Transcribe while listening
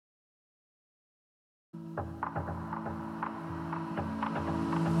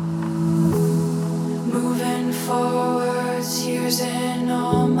forwards using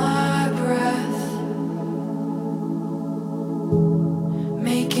all my breath,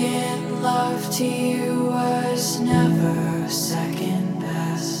 making love to you was never second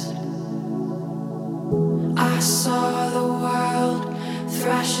best. I saw the world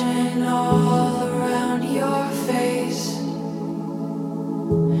thrashing all around your face,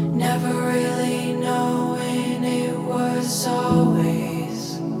 never really knowing it was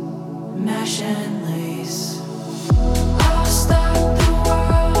always mesh and lace. I'll stop the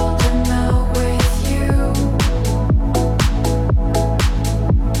world and melt with you.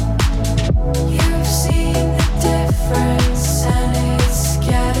 You've seen the difference and it's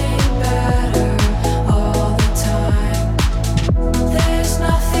getting better all the time. There's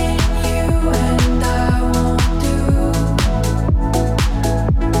nothing you and I won't do.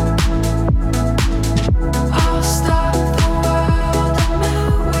 I'll stop the world and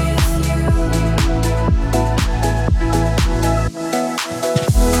melt with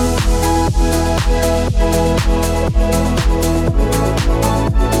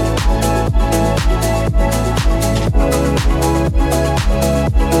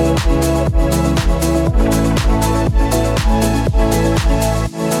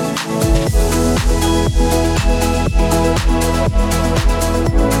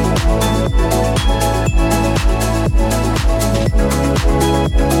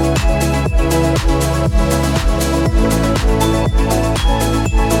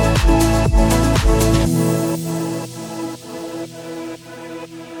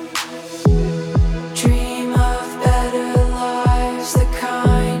dream of better lives, the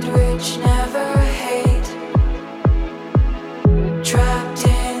kind which never hate, trapped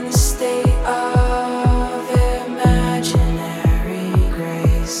in the state of imaginary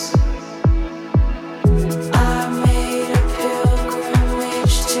grace. I made a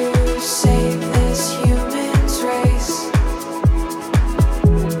pilgrimage to save this human's race,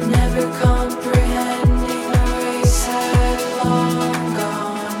 never comprehending a race had long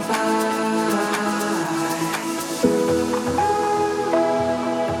gone by.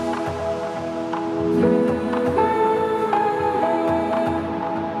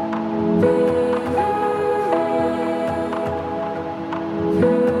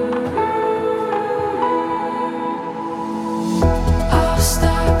 I'll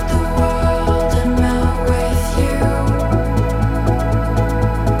stop the world and melt with you.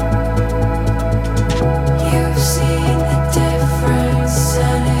 You've seen the difference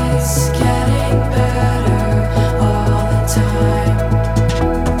and it's getting better all the time.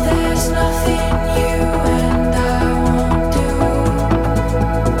 There's nothing you and I won't do.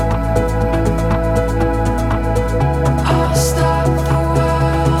 I'll stop the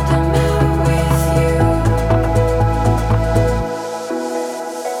world and melt with you. I'll stop the world and melt with you.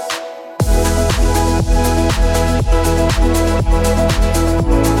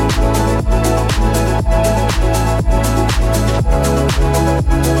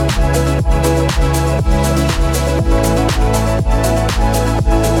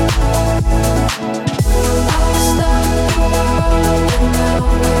 I'll stop the world and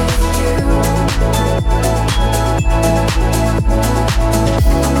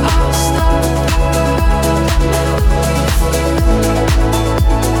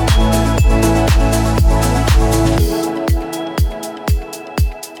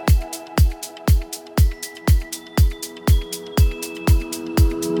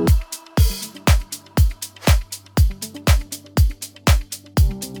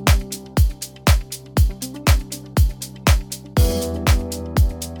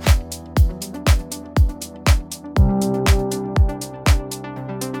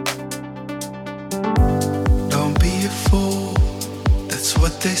Don't be a fool, that's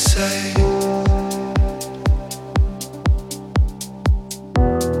what they say.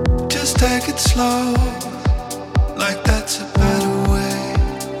 Just take it slow, like that's a better way.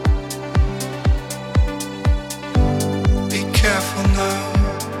 Be careful now,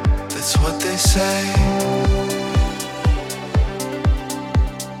 that's what they say.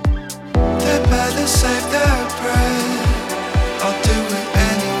 They better save their breath, I'll do it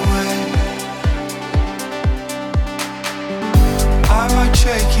anyway. I might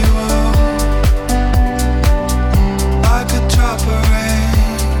shake you up like a drop of rain.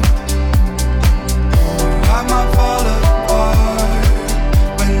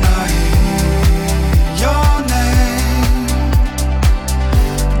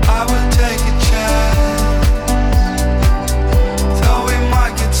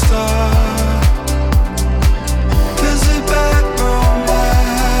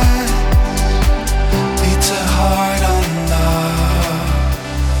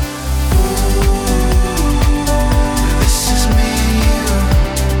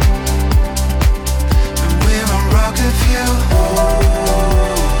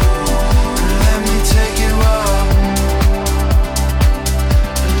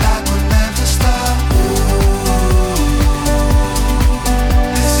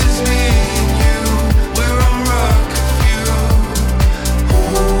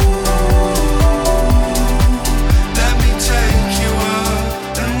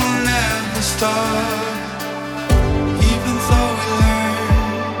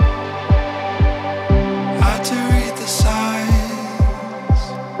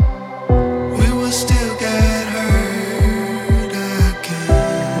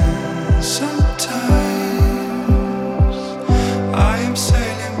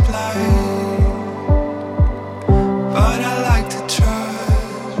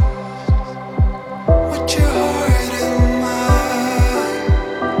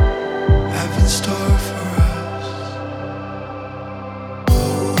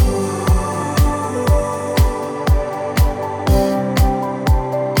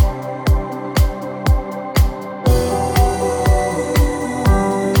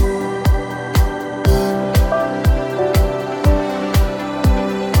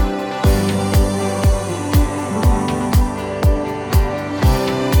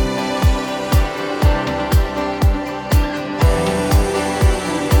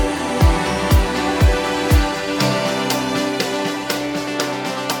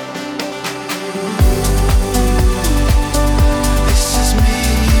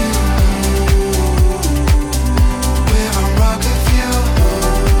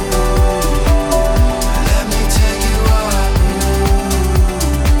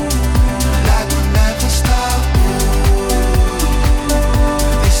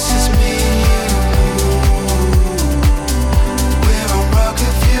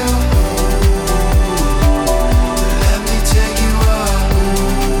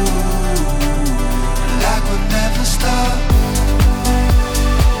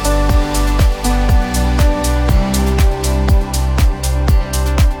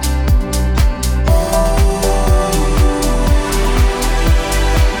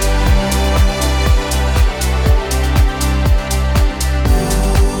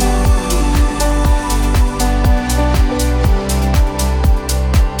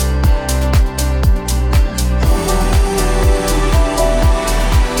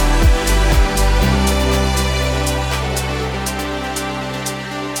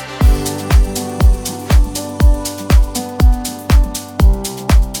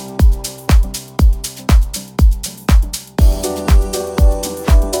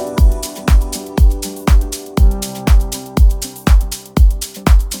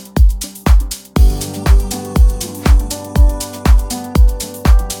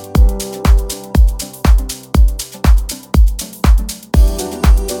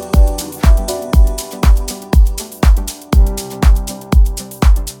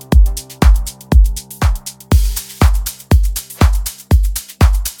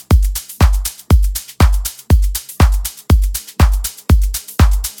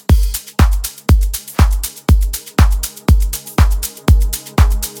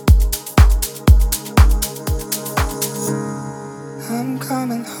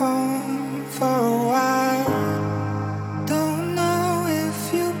 home for a while. Don't know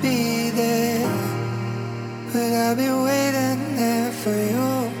if you'll be there, but I'll be waiting there for you.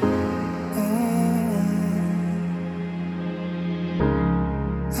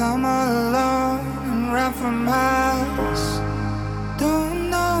 I'm all alone and run for miles. Don't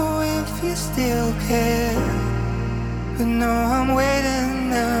know if you still care, but no, I'm waiting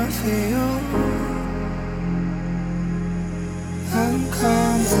there for you. I'm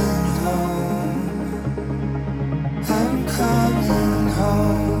coming home. I'm coming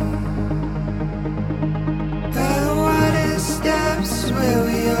home. By the water steps where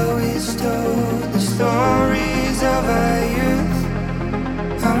we always told the stories of our youth.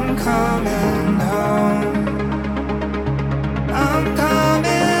 I'm coming home. I'm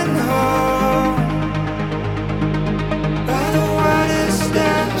coming home. By the water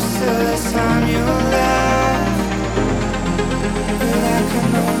steps till the time you left, but I can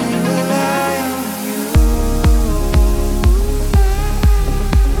only rely on you.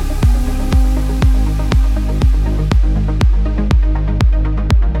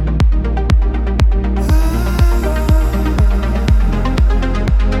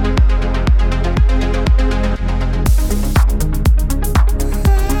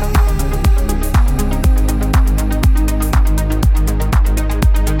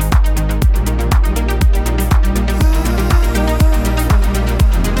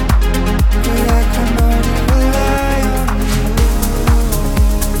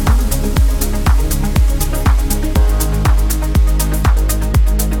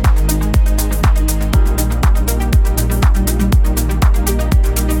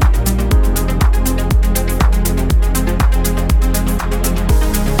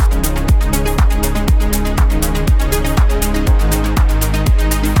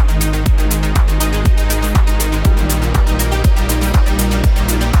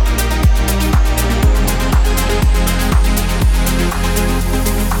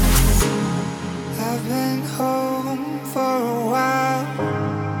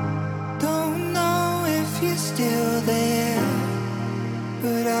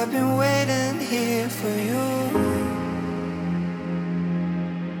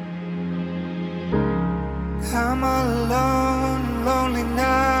 I'm all alone, lonely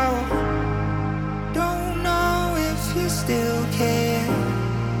now. Don't know if you still care,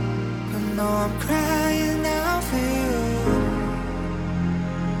 but no, I'm crying out for you.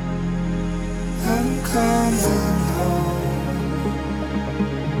 I'm coming home.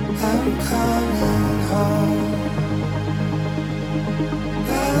 I'm coming home.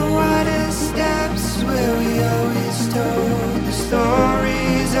 By the water steps where we always told the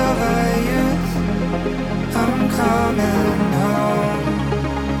stories of our youth. I'm coming home.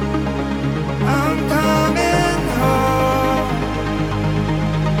 I'm coming home.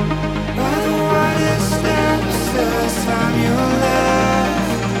 By the water steps till the time you left,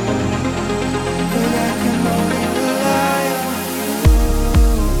 but I can only rely on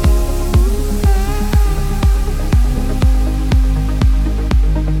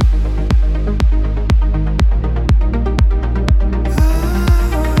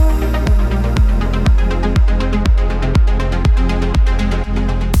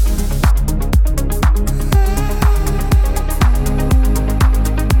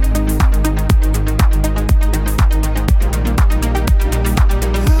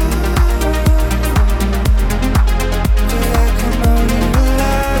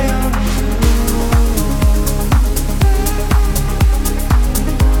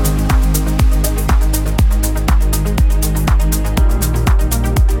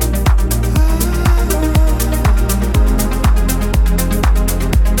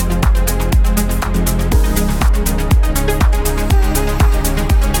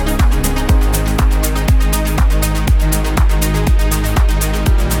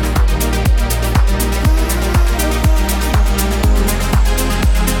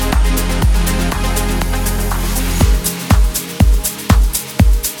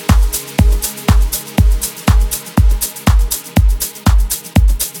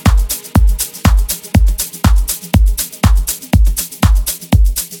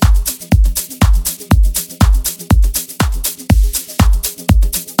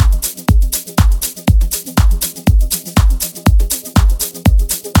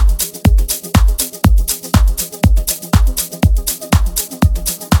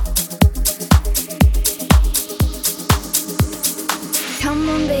Come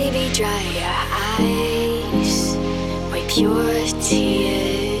on, baby, dry your eyes, wipe your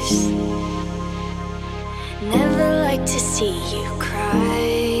tears. Never like to see you cry.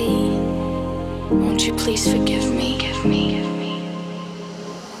 Won't you please forgive me? Give me.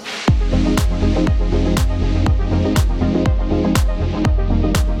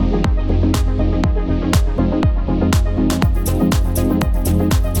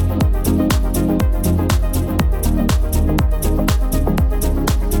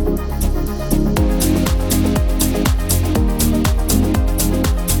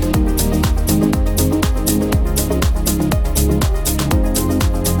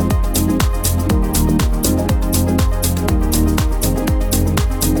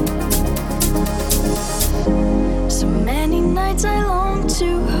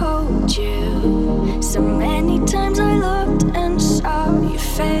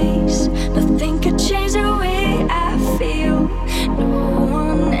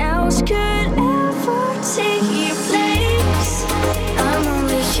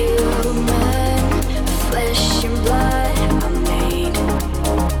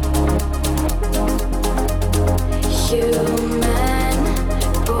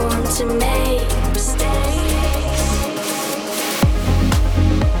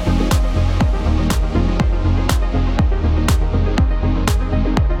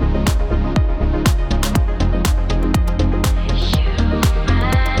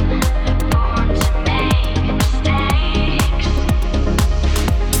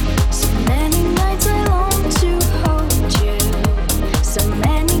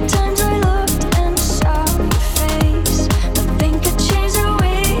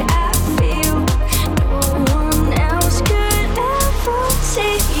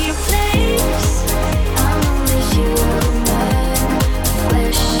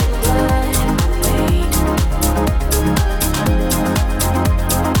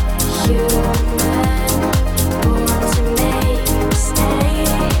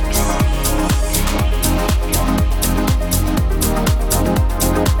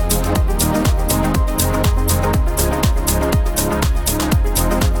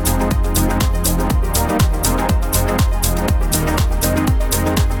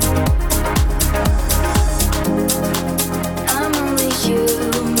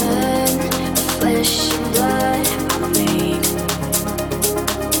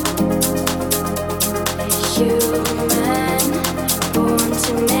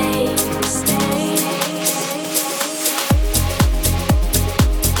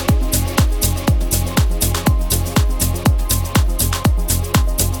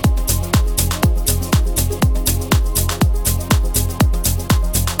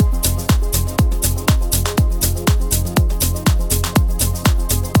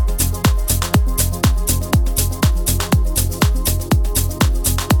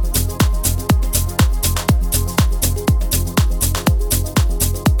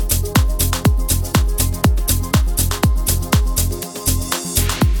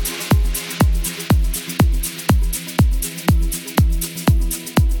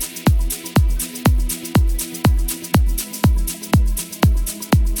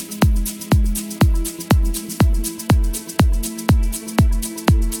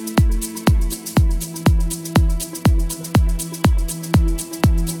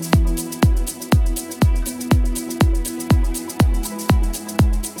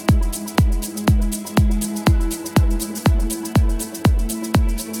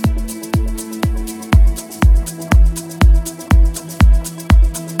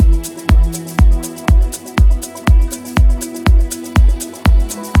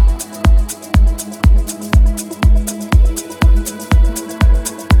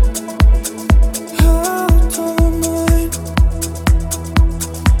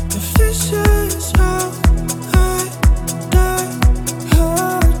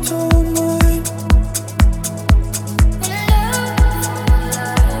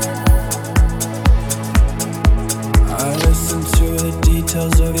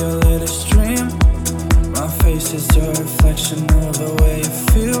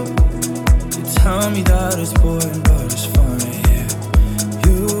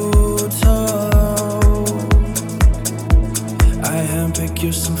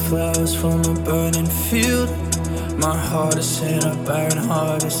 from a burning field. My heart is in a barren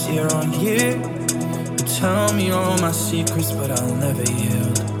harvest year on year. You tell me all my secrets, but I'll never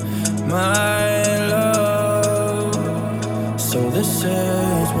yield my love. So this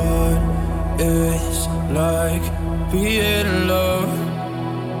is what it's like being in love.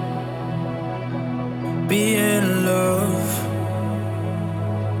 Be in love,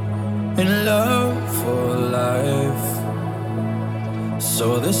 in love for life.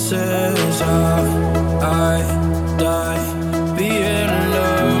 So this is how I die. Be in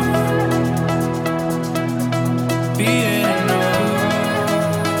love, be in love.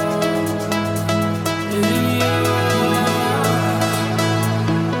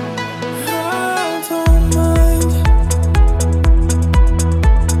 I don't mind.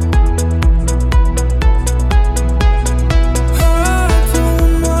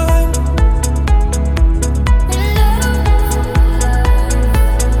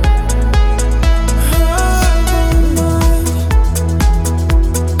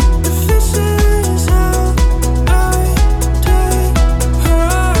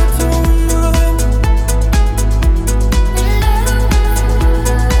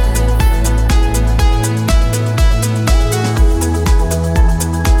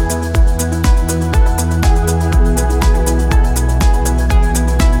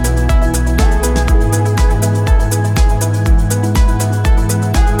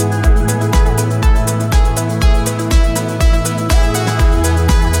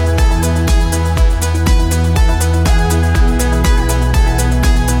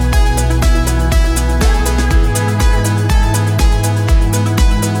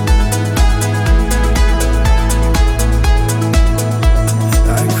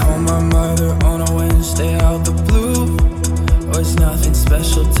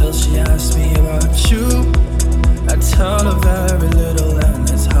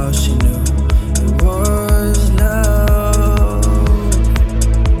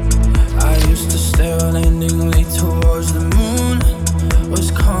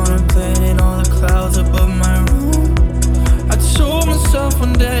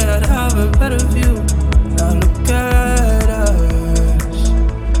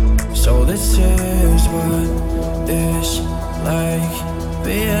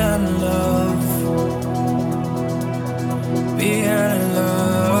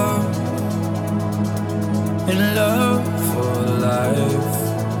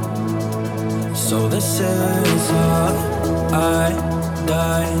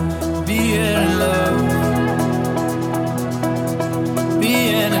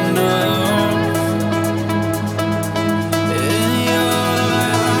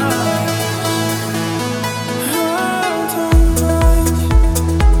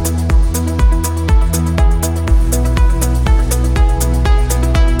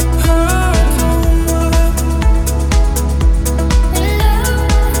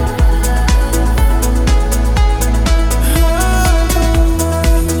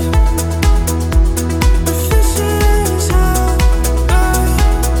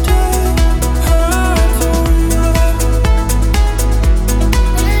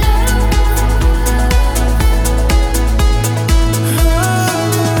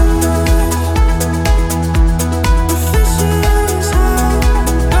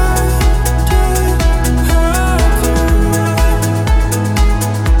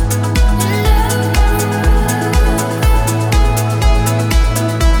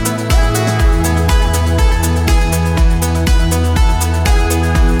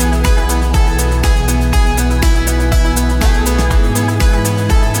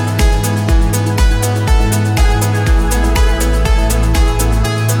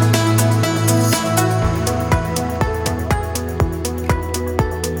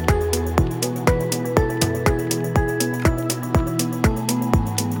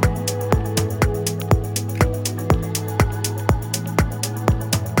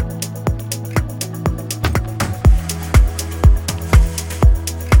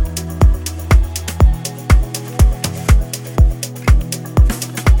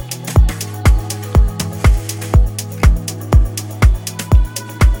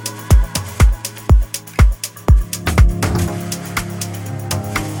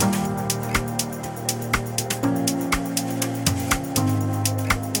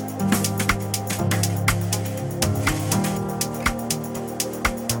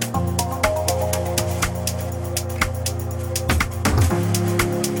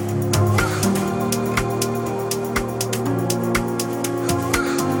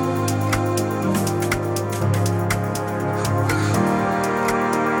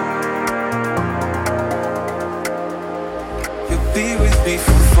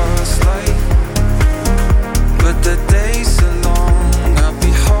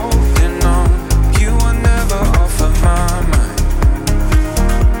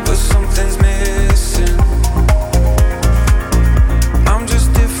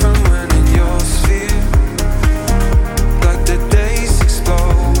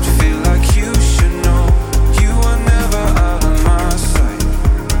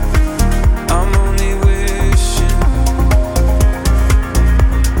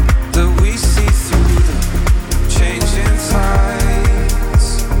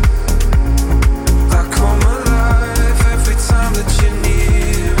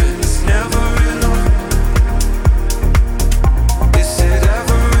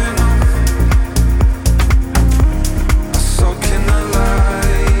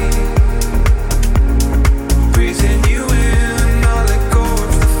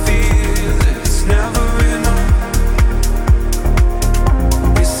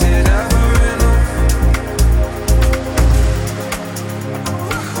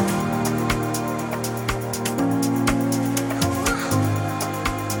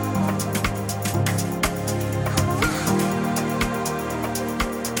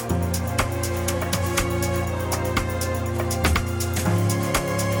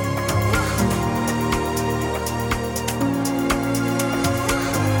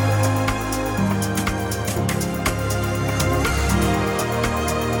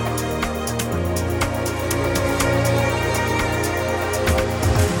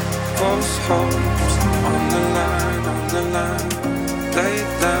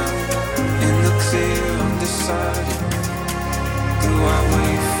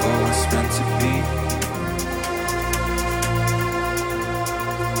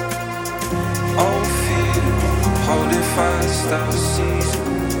 start a season.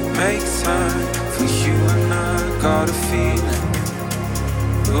 Make time for you and I. Got a feeling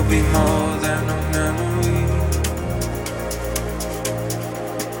we'll be more than a memory.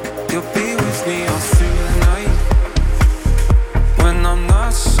 You'll be with me all through the night. When I'm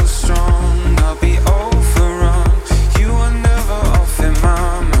not so strong, I'll be overrun. You are never off in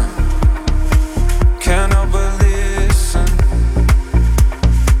my mind. Can't help but listen.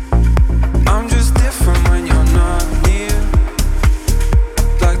 I'm just different when you're not near.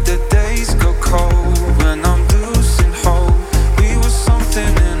 Like the days go cold when I'm losing hope. We were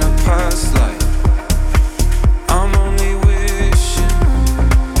something in a past life. I'm only wishing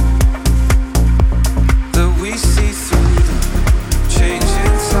that we see through them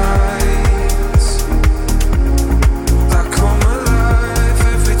changing tides. I come alive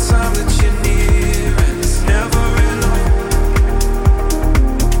every time that you're near, and it's never enough.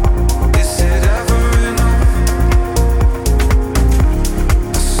 Is it ever enough?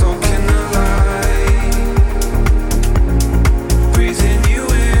 I'm soaking alive, breathing you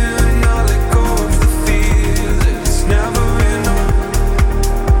in. I'll let go of the fear that it's never enough.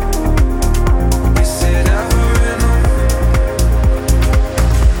 Is it ever enough?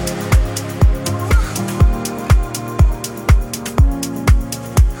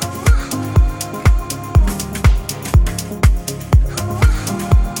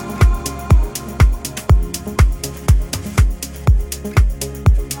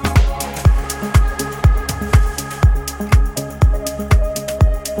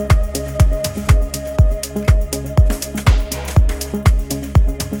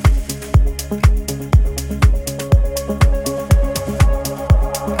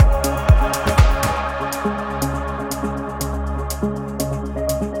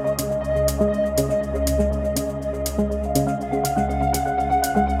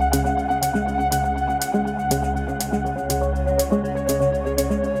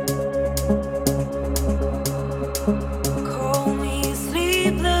 Call me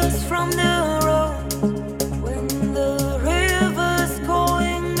sleepless from the road when the river's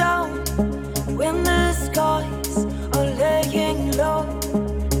going down, when the skies are laying low,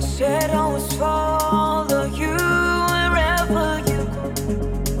 shadows follow you wherever you go,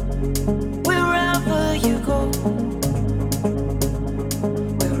 wherever you go,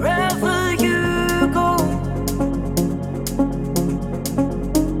 wherever you go.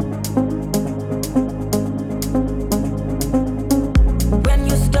 When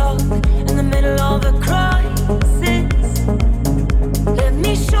you're stuck in the middle of a crisis, let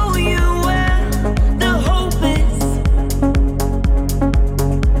me show you where the hope is.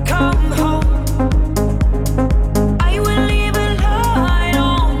 Come home, I will leave a light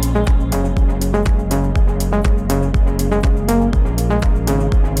on.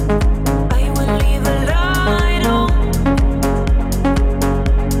 I will leave a light on.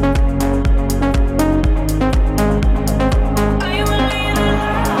 I will leave a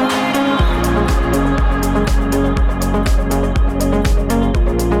light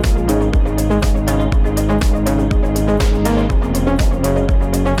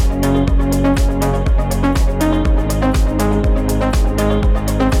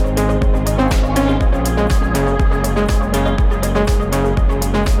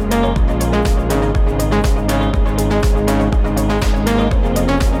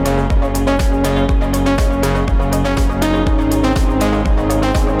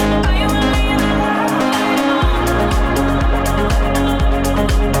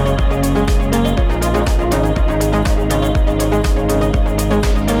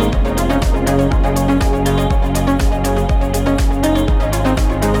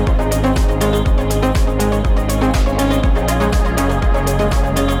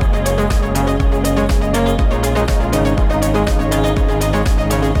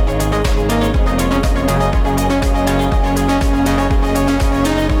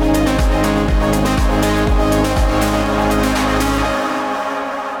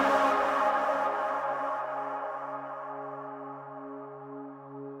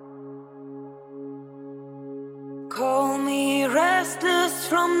Call me restless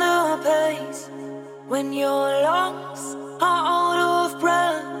from the pace, when your lungs are out of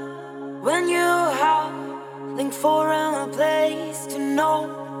breath, when you're howling for a place to know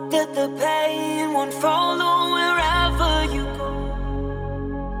that the pain won't follow wherever you go,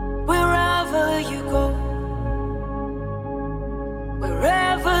 wherever you go,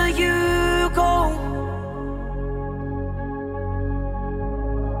 wherever you go.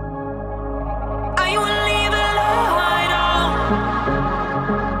 I will leave a light on.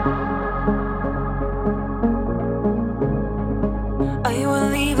 I will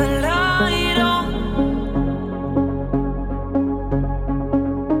leave a light on.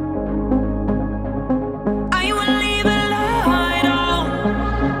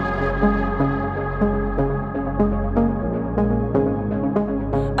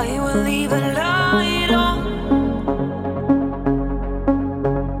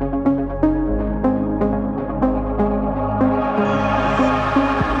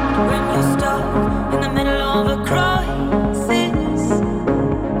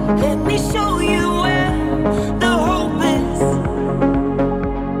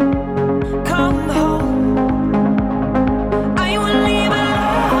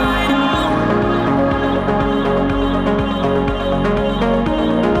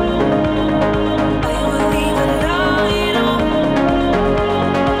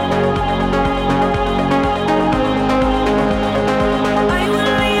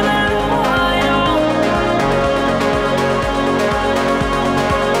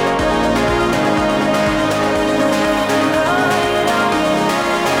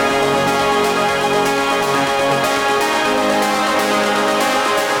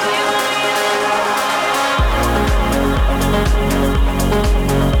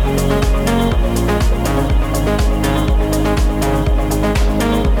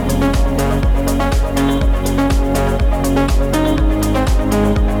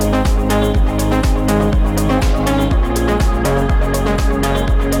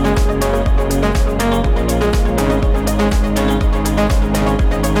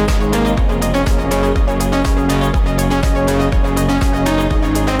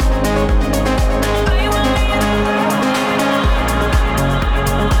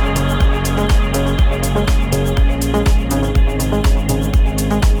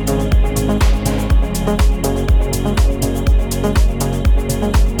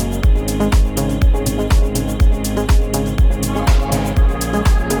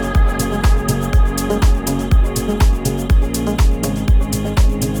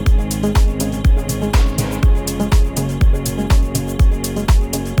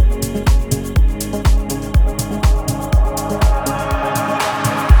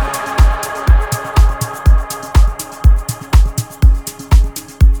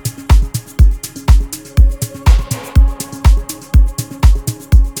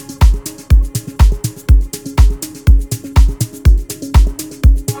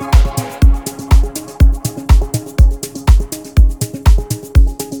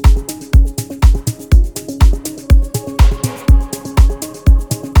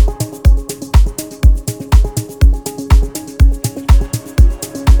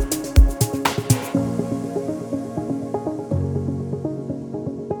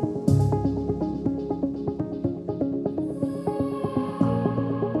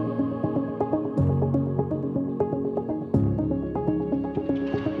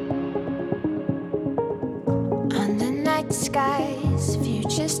 skies,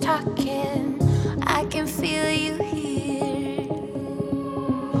 futures talking. I can feel you here,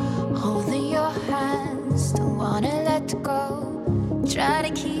 holding your hands. Don't wanna let go. Try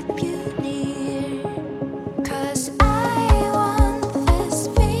to keep you near. 'Cause I want this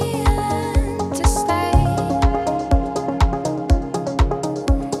feeling to stay.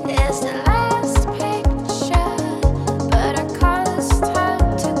 It's the last picture, but our colors turn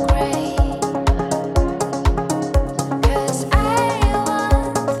to gray. 'Cause I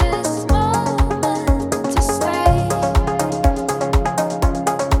want this moment to stay.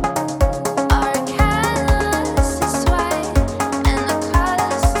 Our canvas is white and the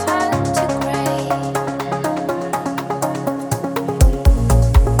colors turn to gray.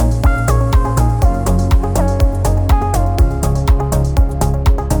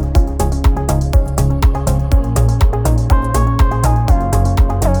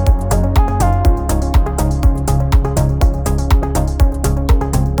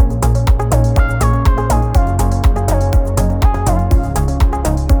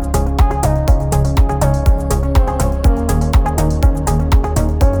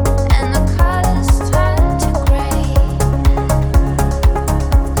 And the colors turn to gray.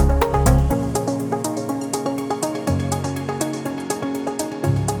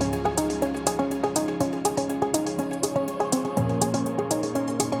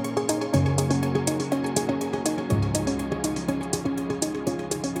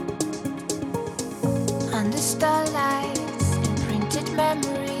 Under starlights, imprinted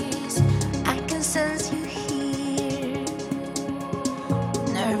memories, I can sense you here.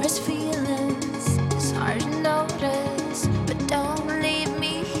 Nervous feelings, it's hard to notice, but don't leave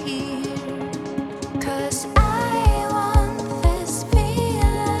me here. 'Cause I want this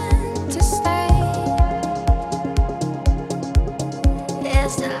feeling to stay.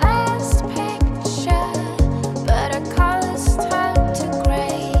 It's the last picture, but our colors turn to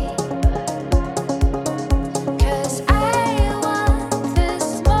gray. 'Cause I want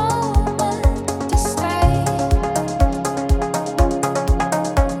this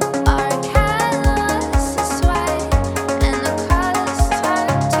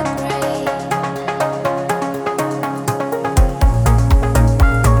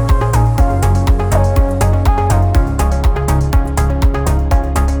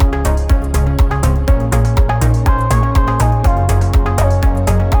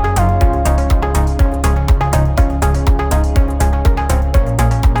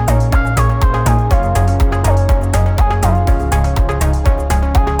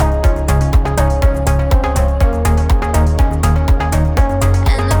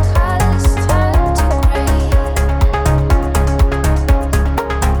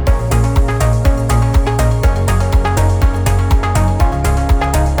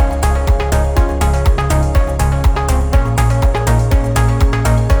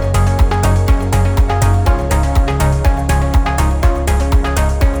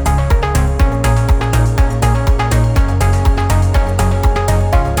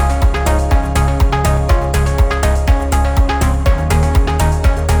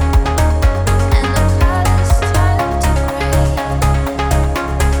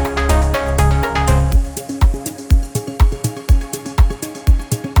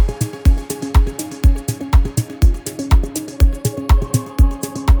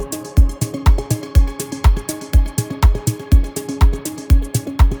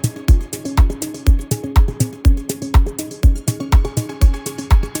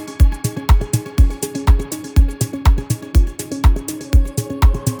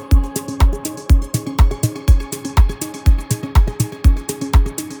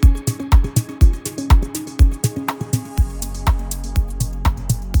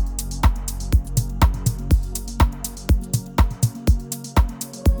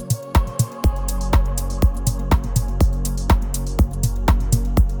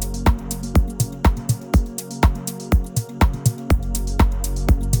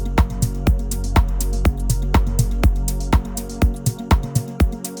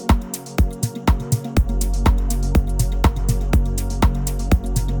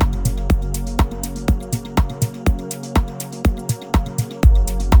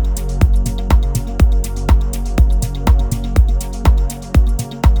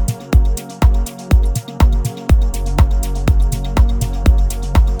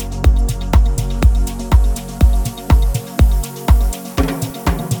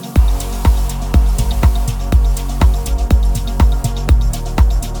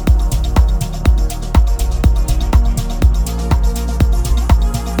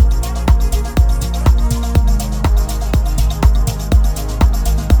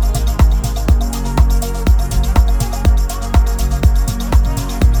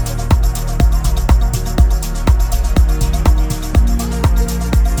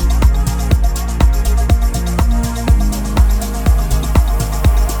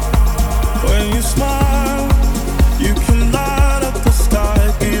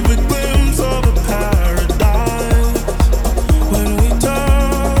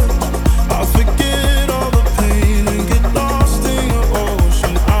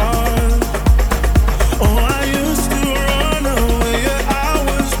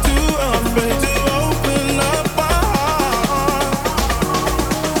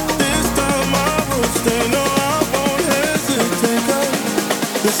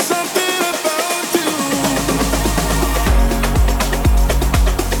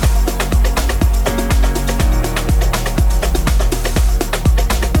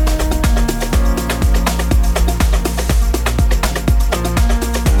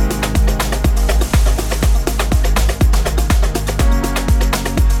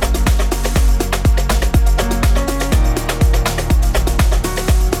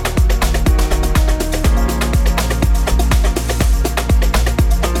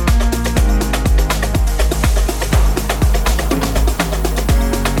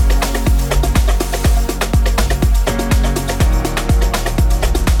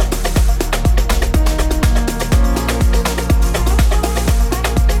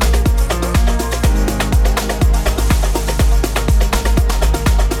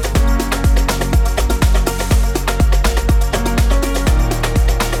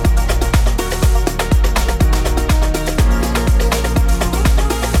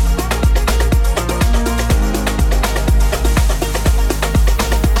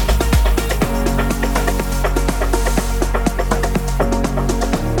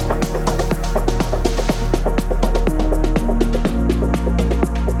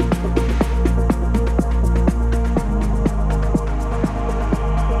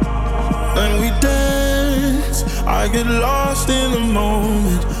I get lost in the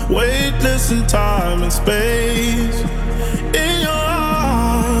moment, weightless in time and space. In your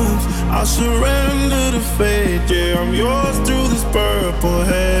arms, I surrender to fate. Yeah, I'm yours through this purple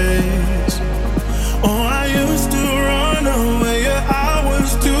haze. Oh, I used to run away, yeah, I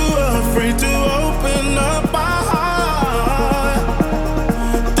was too afraid to open up my heart.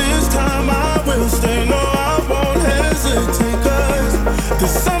 This time I will stay, no, I won't hesitate, 'cause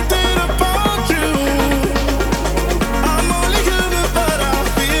there's something about you. I'm only human, but I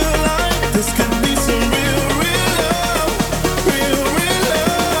feel like this could be some real, real love, real, real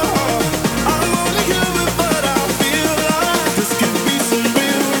love. I'm only human, but I feel like this could be some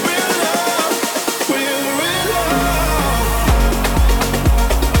real, real love, real, real love.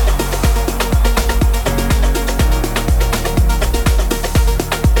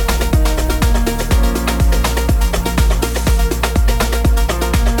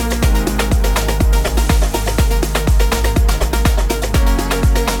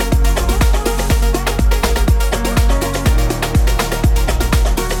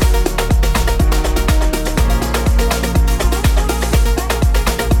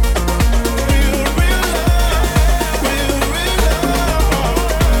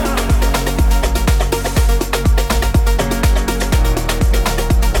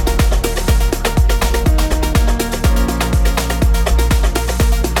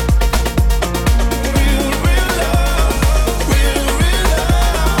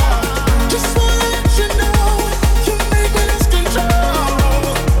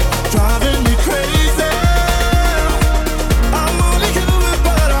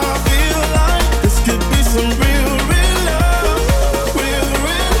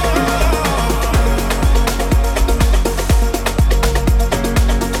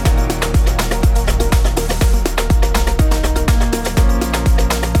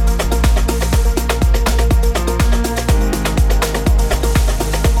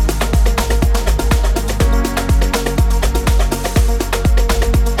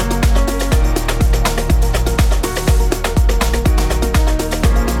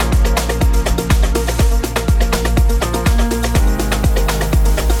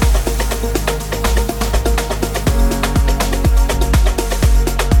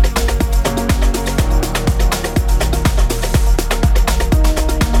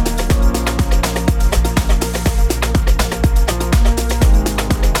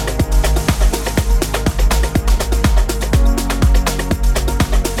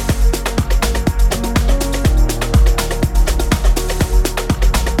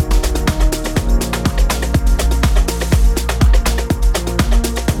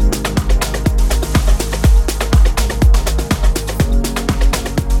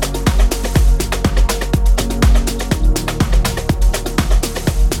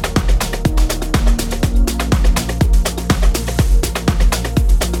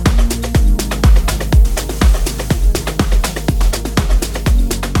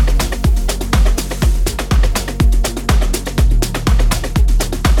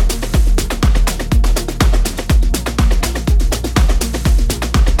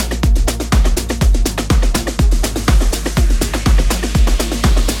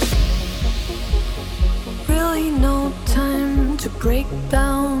 Break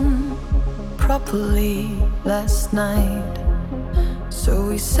down properly last night, so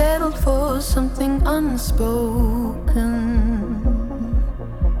we settled for something unspoken.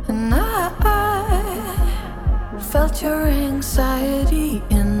 And I felt your anxiety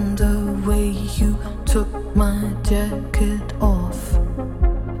in the way you took my jacket off.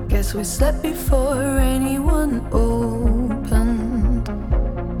 Guess we slept before anyone opened.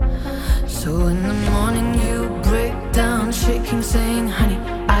 So in the morning you break down, shaking, saying, honey,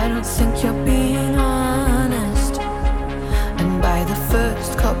 I don't think you're being honest. And by the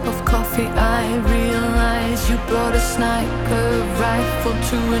first cup of coffee I realized you brought a sniper rifle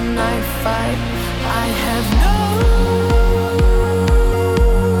to a knife fight. I have no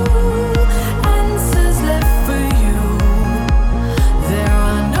answers left for you. There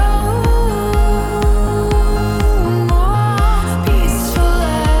are no more peaceful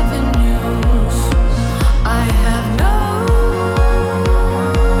avenues. I have no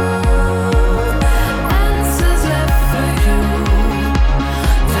answers left for you.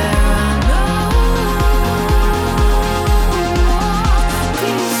 There are no more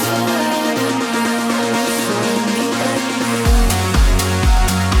peaceful avenues. So meet us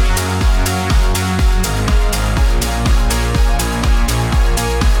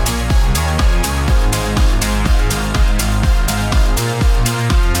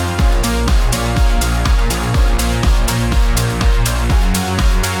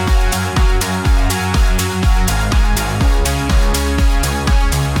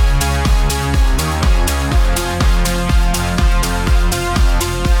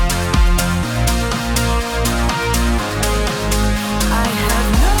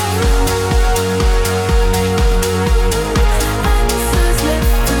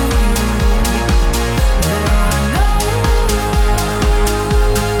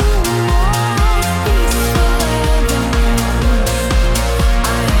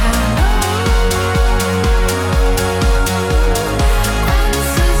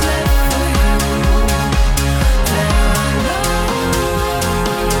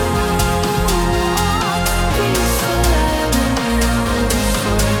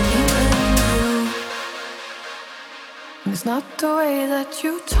not the way that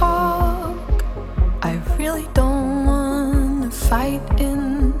you talk. I really don't wanna fight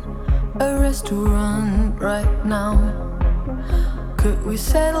in a restaurant right now. Could we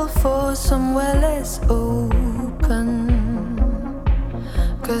settle for somewhere less open?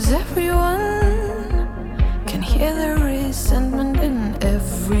 'Cause everyone can hear the resentment in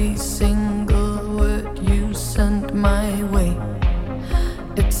every single word you send my way.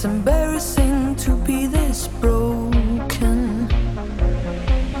 It's embarrassing to be this broken.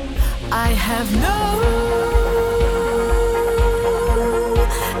 I have no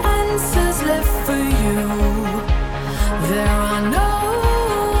answers left for you. There are no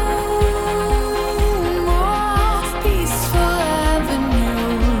more peaceful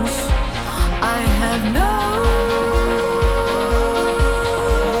avenues. I have no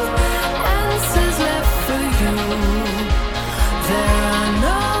answers left for you. There are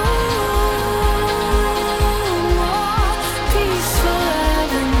no more peaceful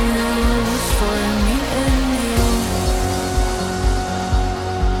avenues for me and you.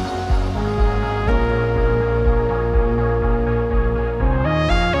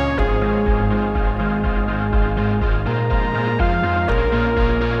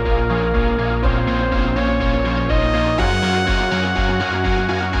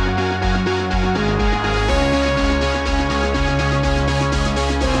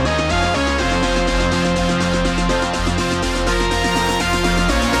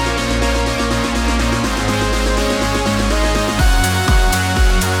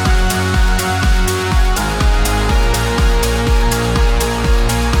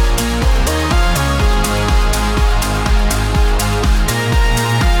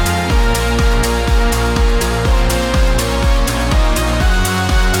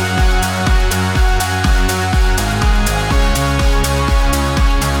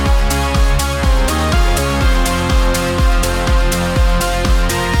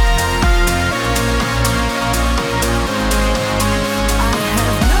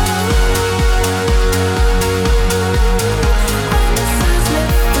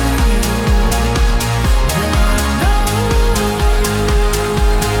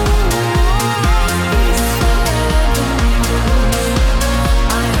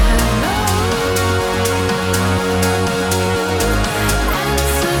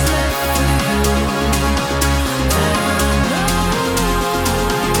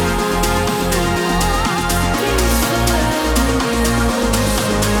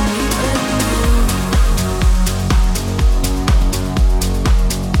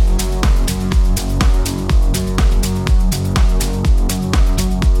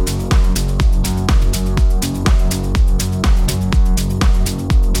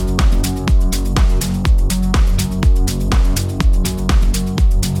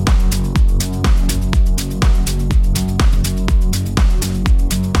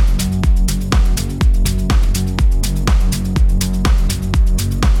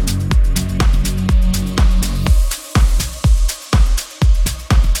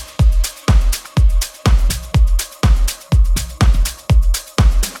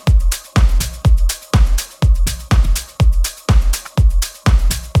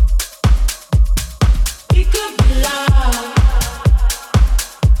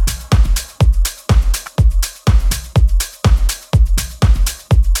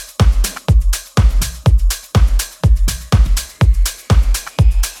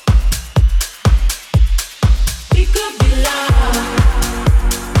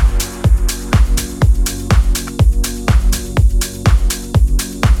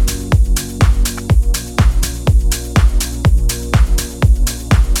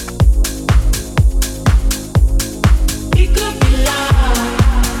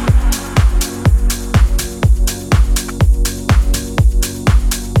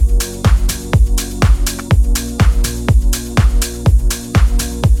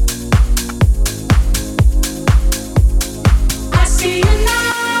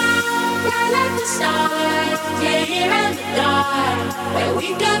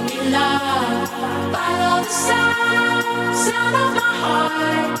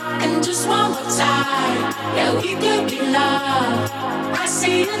 I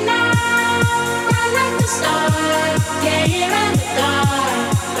see you now.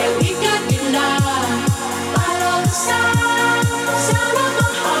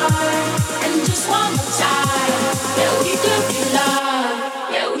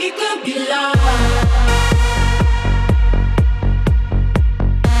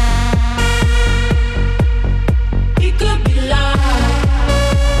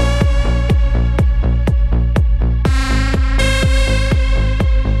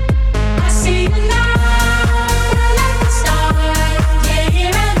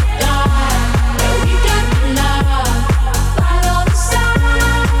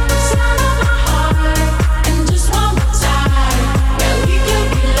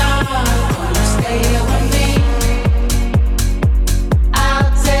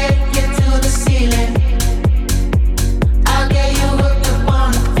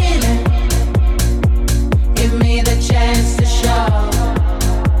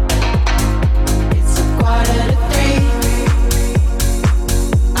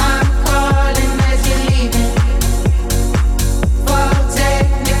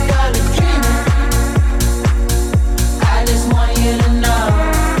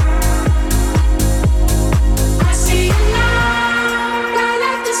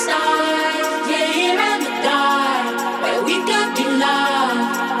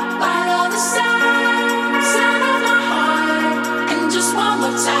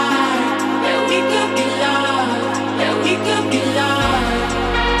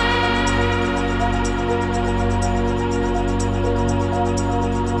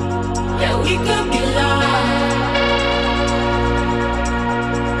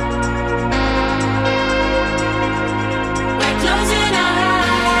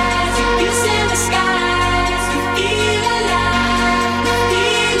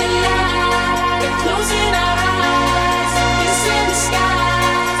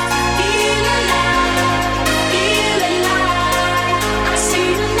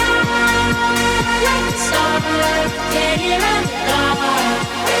 Getting in the dark,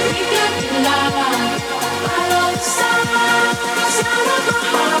 we could be lost.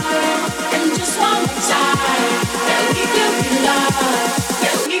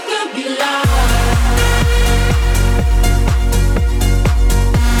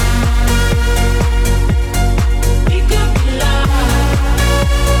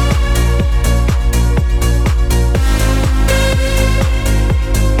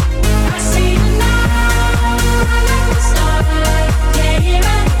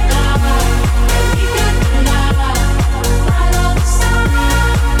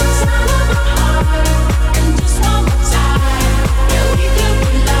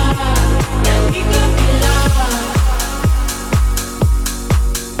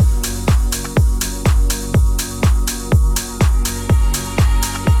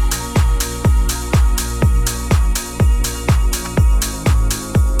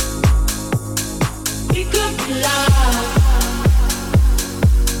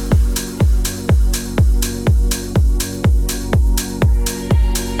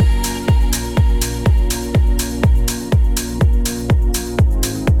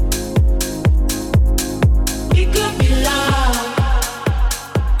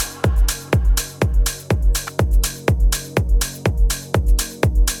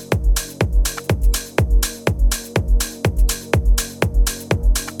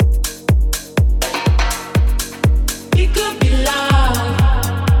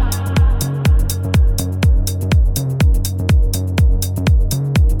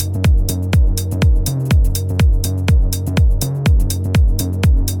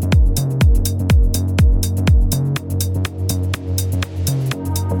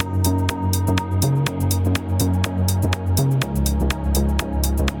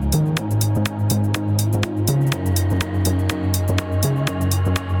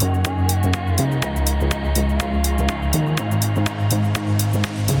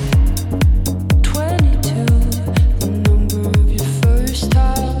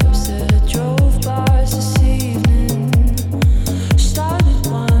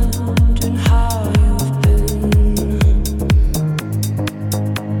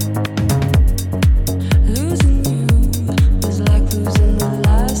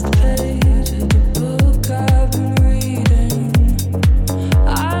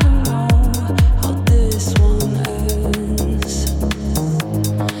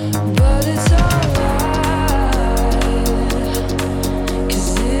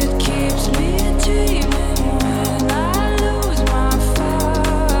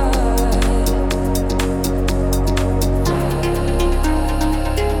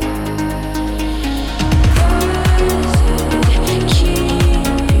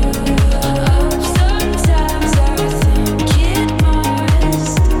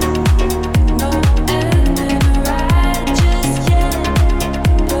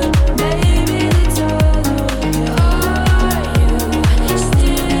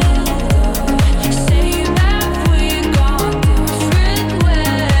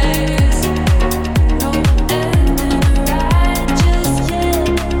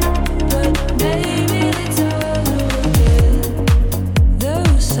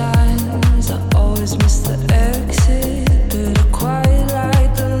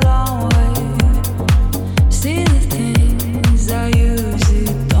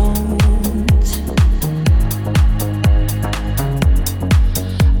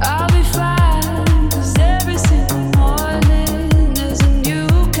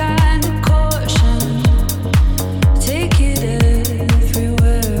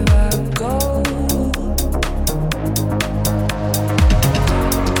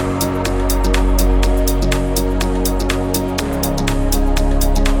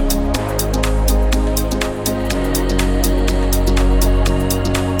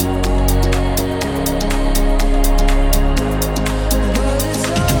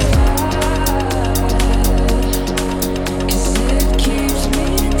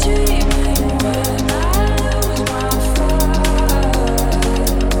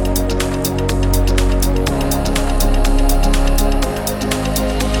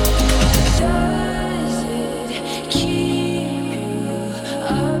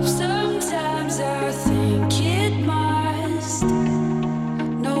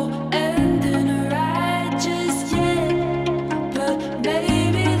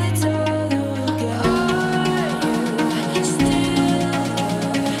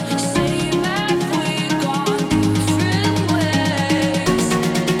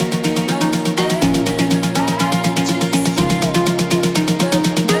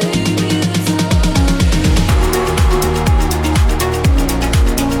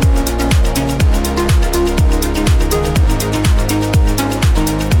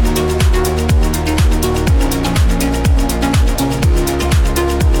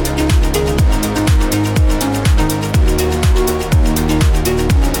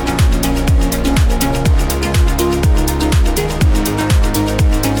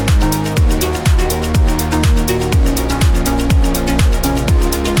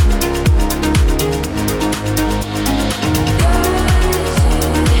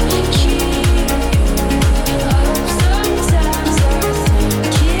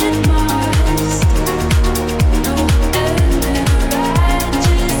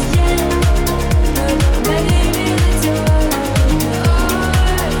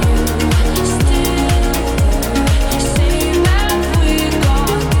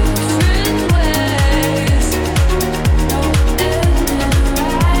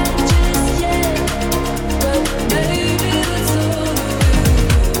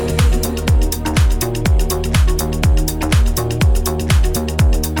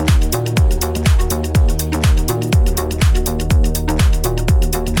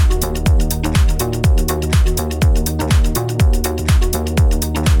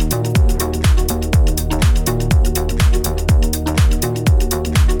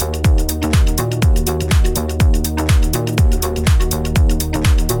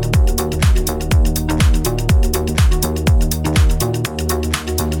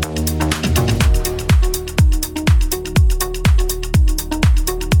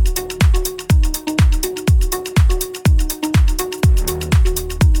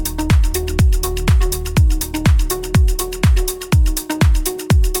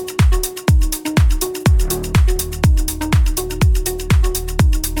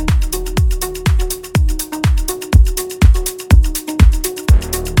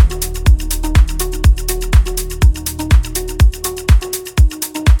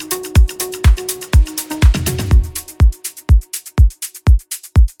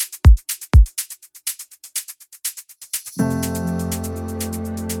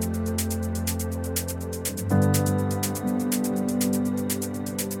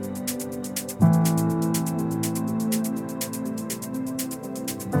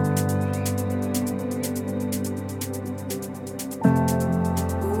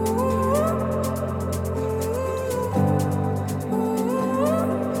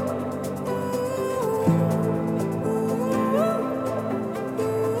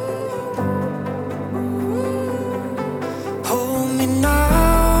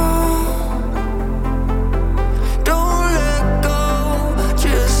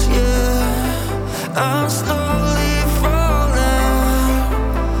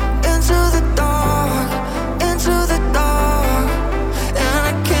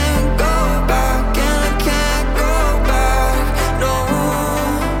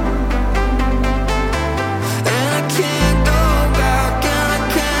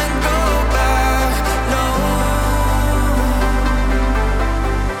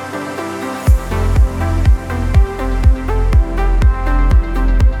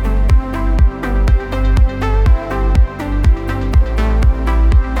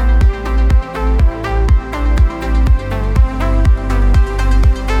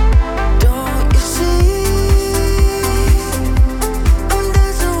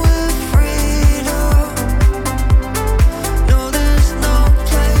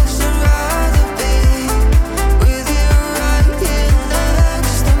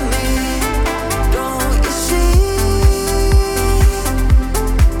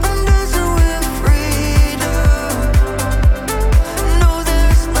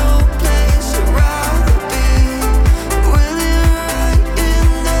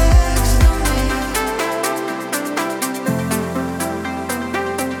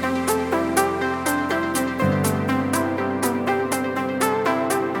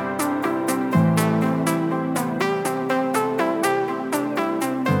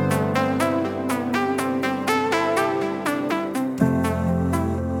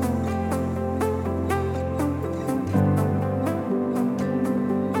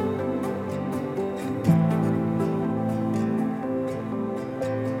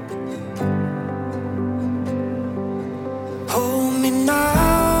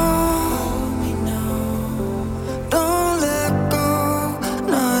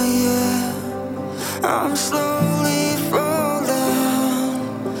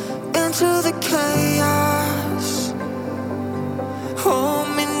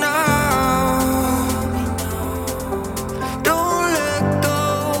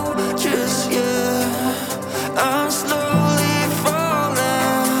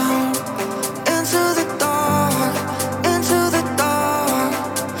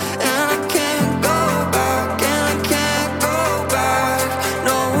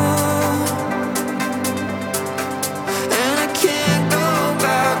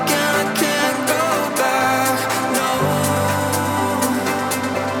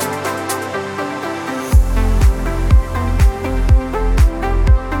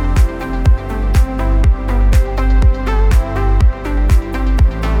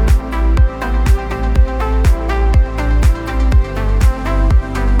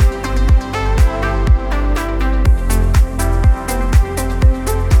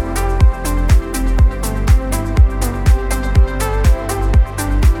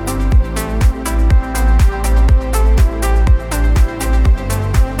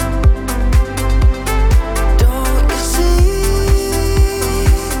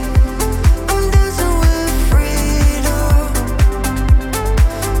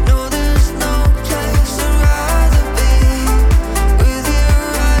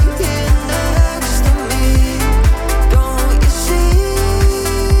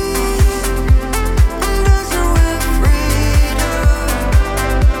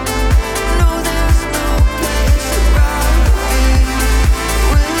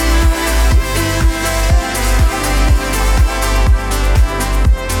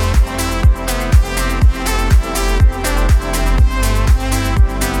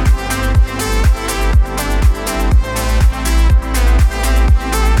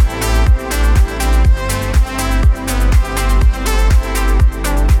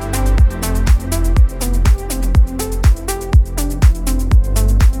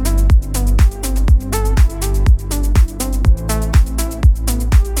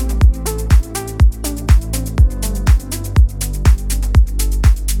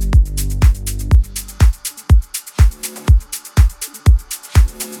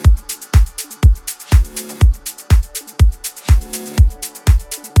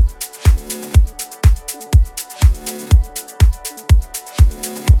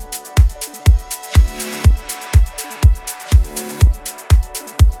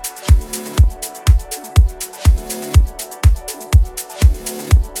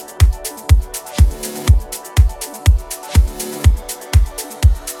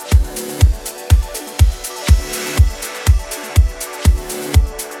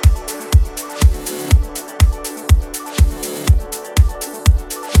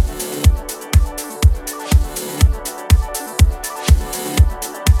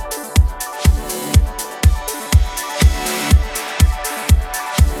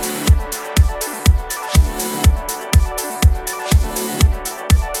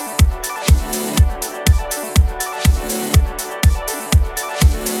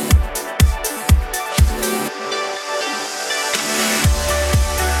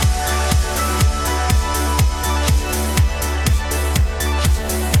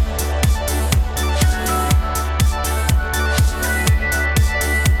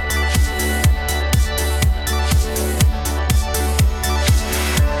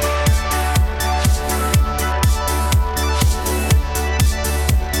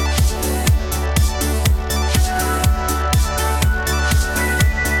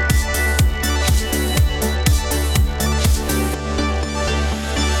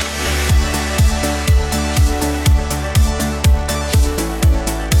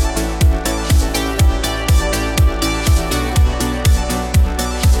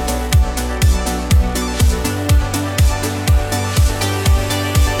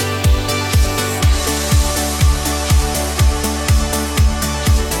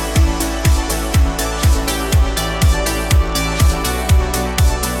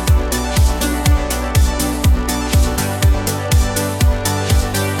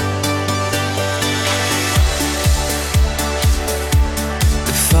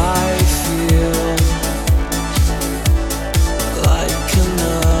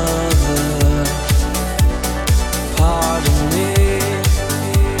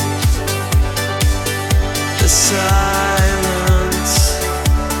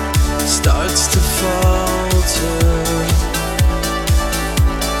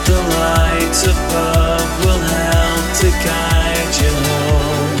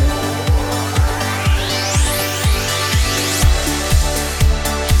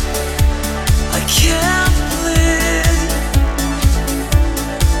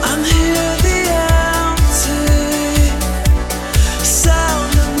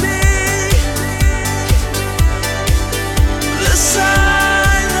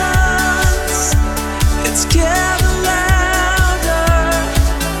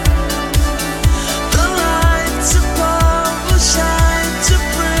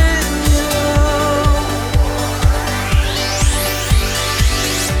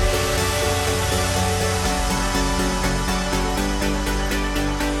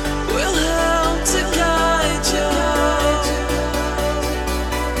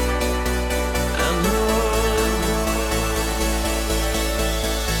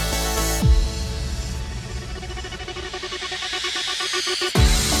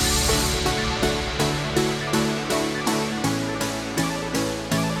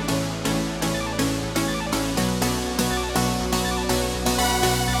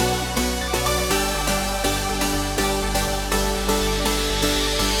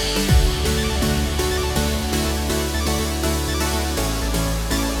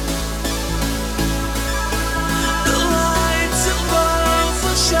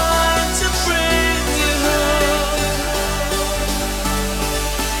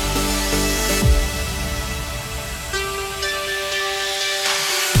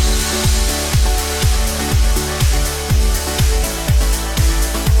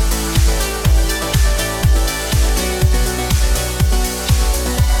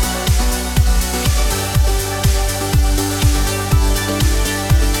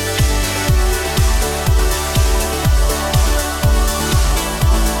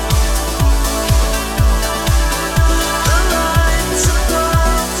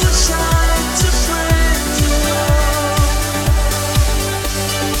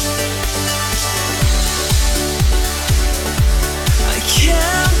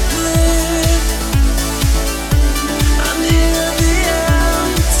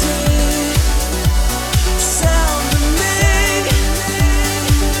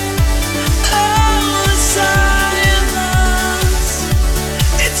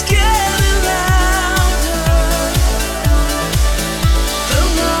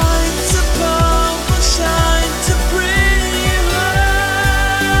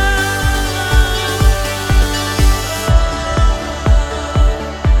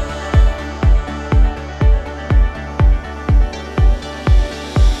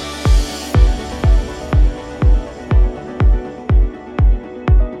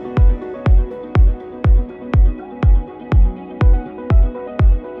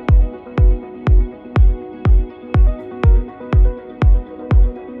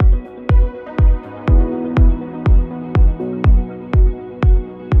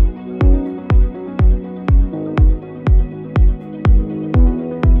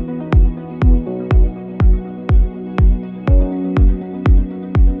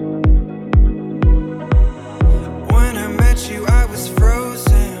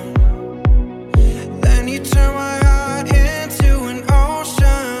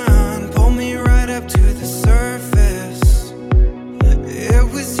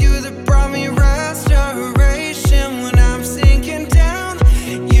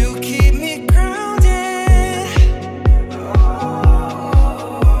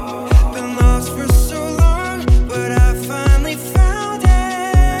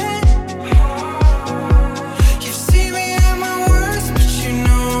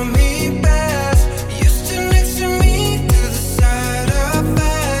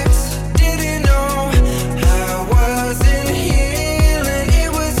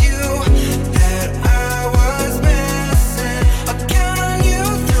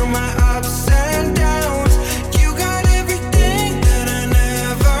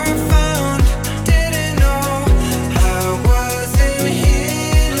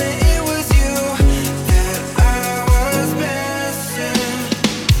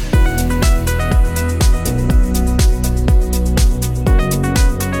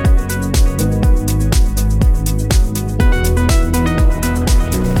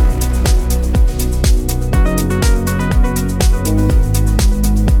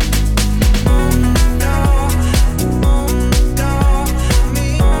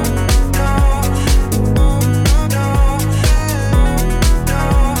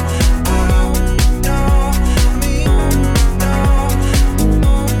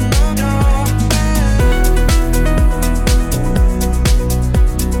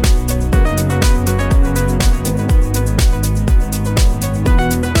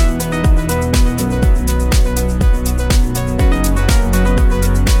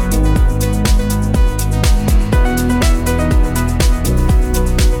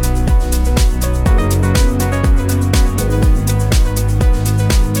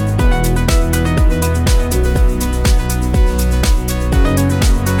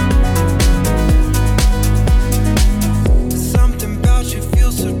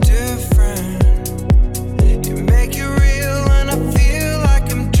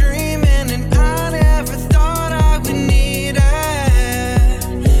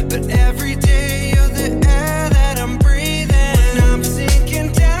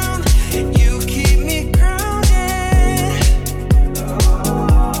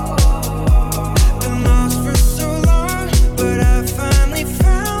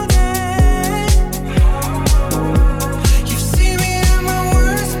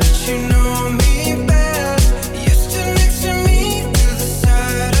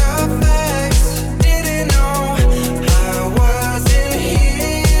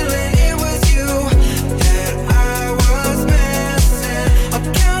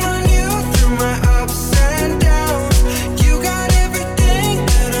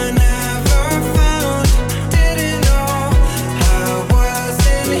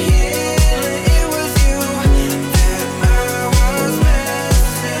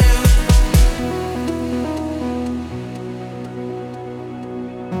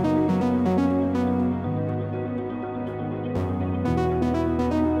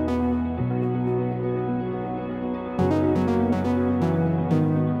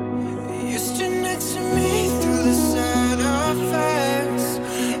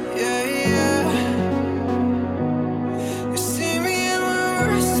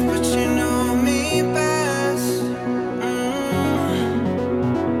 but you know me better.